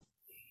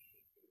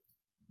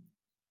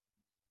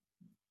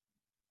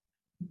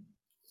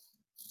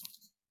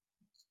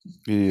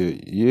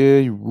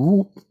Yeah,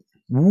 whoop,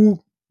 whoop.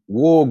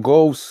 War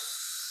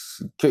Ghosts.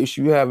 In case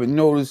you haven't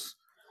noticed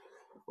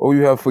or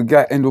you have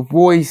forgotten the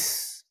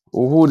voice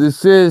or who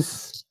this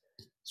is,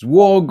 it's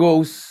War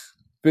Ghosts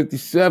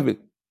 57.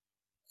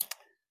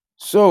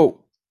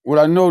 So, what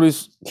I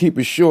noticed, keep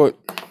it short,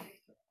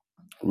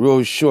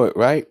 real short,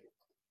 right?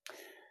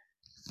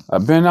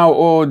 I've been out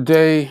all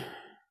day.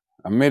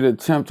 I made an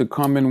attempt to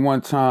come in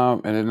one time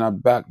and then I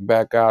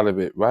back out of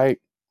it, right?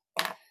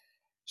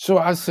 So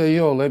I say,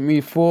 yo, let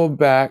me fall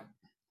back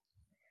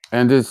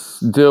and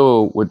just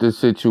deal with this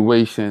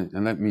situation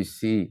and let me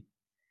see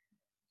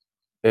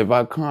if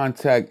I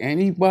contact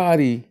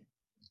anybody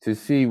to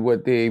see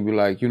what they be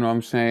like, you know what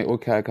I'm saying?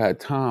 Okay, I got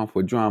time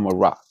for drama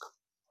rock.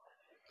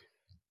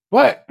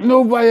 But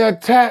nobody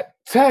at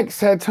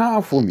Text had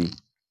time for me.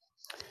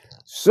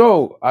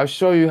 So I'll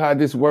show you how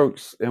this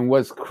works and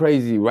what's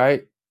crazy,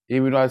 right?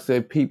 Even though I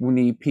said people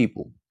need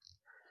people.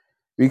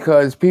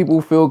 Because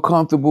people feel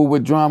comfortable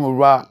with drama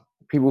rock.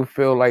 People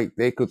feel like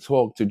they could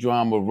talk to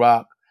drama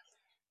rock.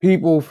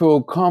 People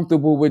feel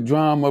comfortable with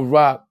drama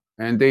rock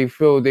and they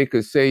feel they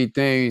could say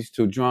things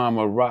to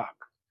drama rock.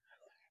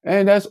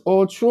 And that's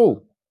all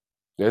true.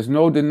 There's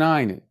no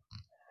denying it.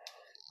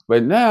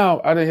 But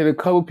now I done hit a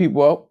couple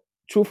people up.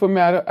 Truth of the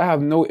matter, I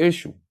have no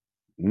issue.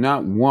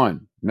 Not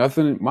one.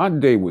 Nothing. My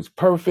day was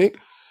perfect.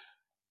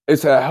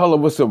 It's a hell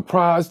of a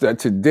surprise that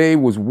today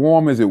was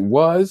warm as it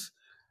was.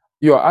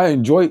 Yo, I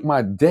enjoyed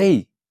my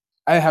day.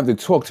 I didn't have to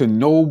talk to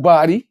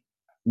nobody.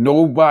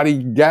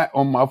 Nobody got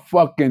on my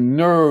fucking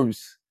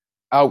nerves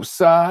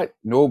outside.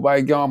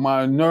 Nobody got on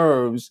my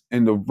nerves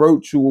in the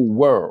virtual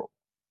world.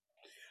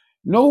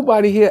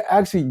 Nobody here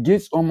actually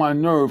gets on my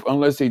nerve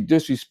unless they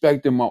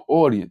disrespecting my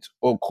audience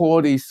or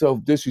call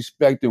themselves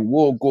disrespecting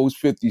War Ghost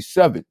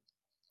 57.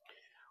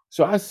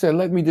 So I said,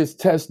 let me just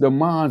test the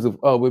minds of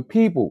other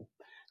people.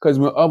 Because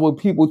when other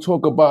people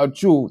talk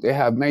about you, they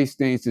have nice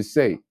things to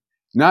say.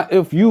 Not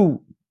if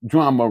you,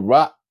 drama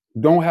rock,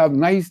 don't have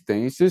nice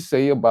things to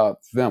say about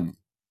them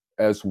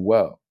as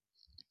well.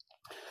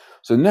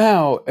 So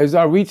now, as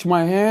I reach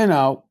my hand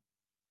out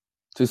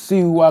to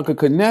see who I could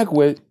connect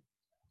with,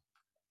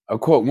 I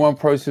caught one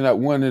person that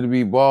wanted to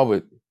be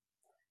bothered.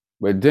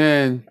 But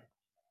then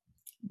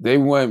they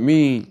want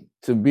me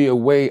to be a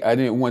way I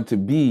didn't want to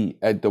be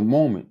at the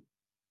moment.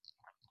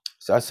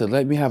 So I said,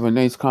 let me have a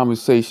nice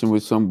conversation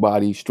with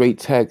somebody, straight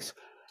text,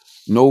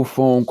 no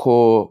phone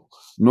call,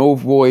 no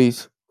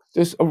voice,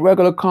 just a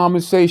regular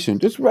conversation,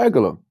 just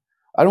regular.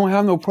 I don't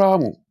have no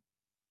problem.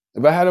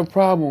 If I had a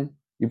problem,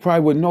 you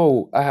probably would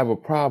know I have a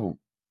problem.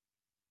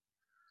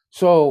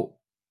 So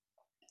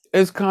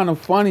it's kind of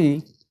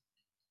funny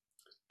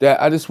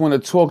that I just want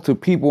to talk to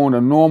people on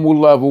a normal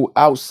level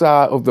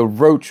outside of the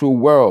virtual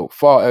world,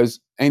 far as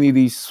any of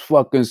these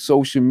fucking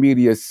social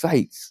media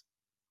sites.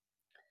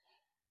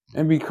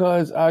 And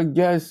because I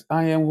guess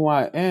I am who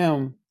I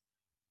am,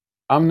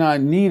 I'm not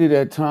needed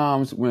at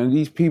times when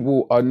these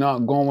people are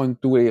not going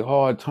through their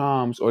hard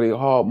times or their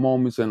hard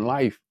moments in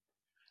life.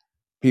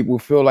 People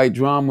feel like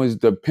drama is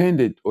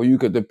dependent, or you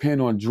could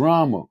depend on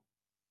drama.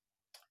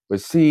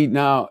 But see,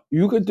 now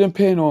you could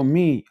depend on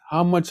me.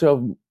 How much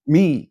of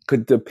me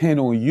could depend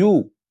on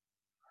you?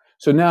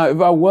 So now, if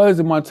I was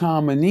in my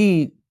time of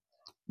need,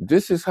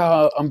 this is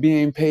how I'm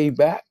being paid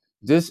back.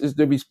 This is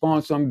the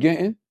response I'm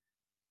getting.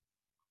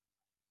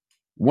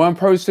 One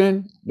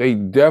person, they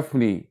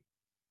definitely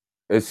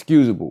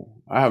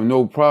excusable. I have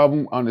no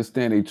problem.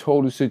 Understand a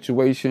total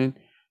situation.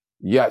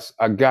 Yes,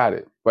 I got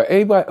it. But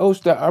everybody else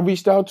that I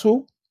reached out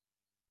to,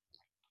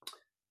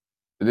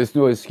 there's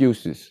no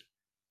excuses.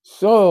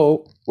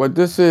 So what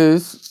this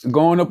is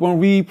going up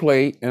on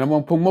replay, and I'm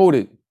gonna promote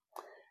it.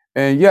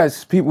 And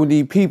yes, people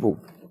need people,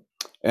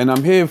 and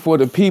I'm here for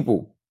the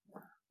people.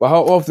 But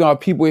how often are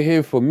people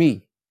here for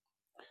me?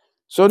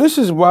 So this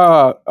is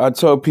why I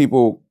tell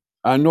people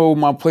I know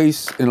my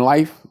place in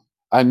life.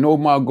 I know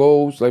my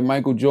goals. Like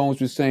Michael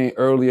Jones was saying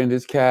earlier in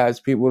this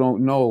cast, people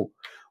don't know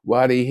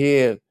why they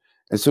here,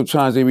 and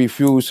sometimes they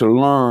refuse to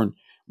learn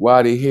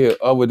why they here,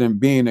 other than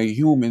being a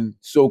human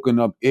soaking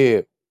up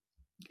air,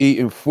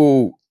 eating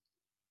food.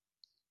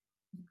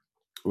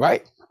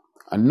 Right?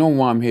 I know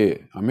why I'm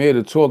here. I'm here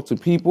to talk to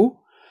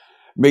people,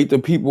 make the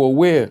people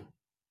aware.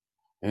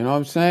 You know what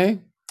I'm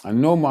saying? I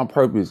know my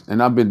purpose,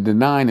 and I've been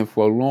denying it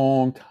for a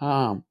long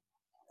time.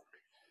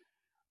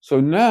 So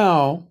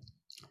now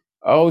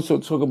I also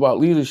talk about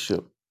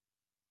leadership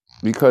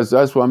because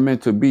that's what I'm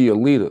meant to be, a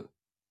leader.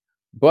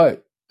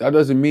 But that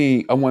doesn't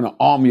mean I want an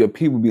army of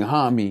people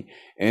behind me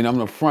and I'm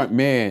the front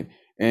man.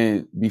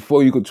 And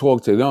before you could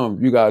talk to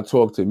them, you gotta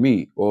talk to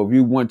me. Or if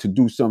you want to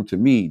do something to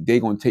me,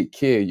 they gonna take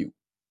care of you.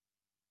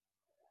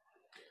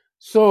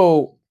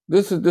 So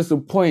this is a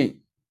point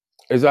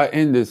as I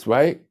end this,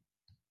 right?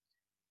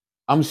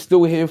 I'm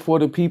still here for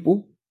the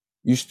people.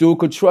 You still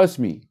could trust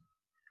me.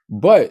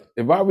 But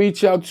if I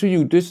reach out to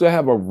you just to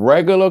have a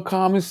regular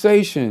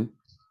conversation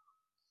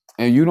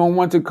and you don't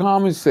want to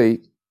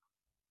conversate,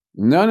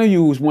 none of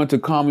you want to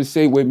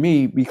conversate with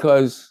me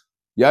because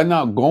y'all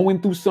not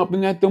going through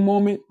something at the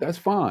moment, that's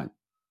fine.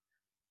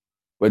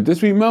 But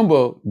just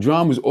remember,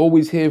 drama is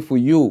always here for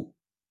you.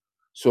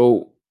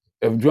 So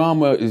if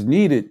drama is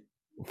needed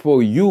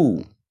for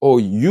you or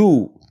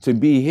you to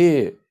be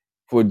here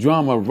for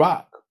Drama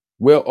Rock,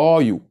 where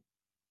are you?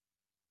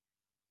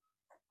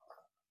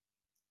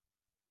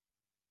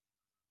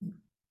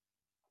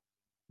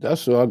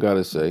 That's all I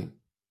gotta say.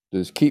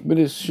 Just keeping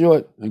it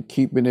short and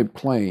keeping it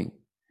plain.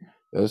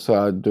 That's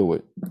how I do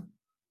it.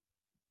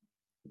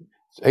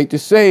 Hate to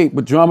say it,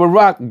 but Drama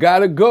Rock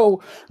gotta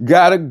go,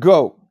 gotta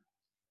go.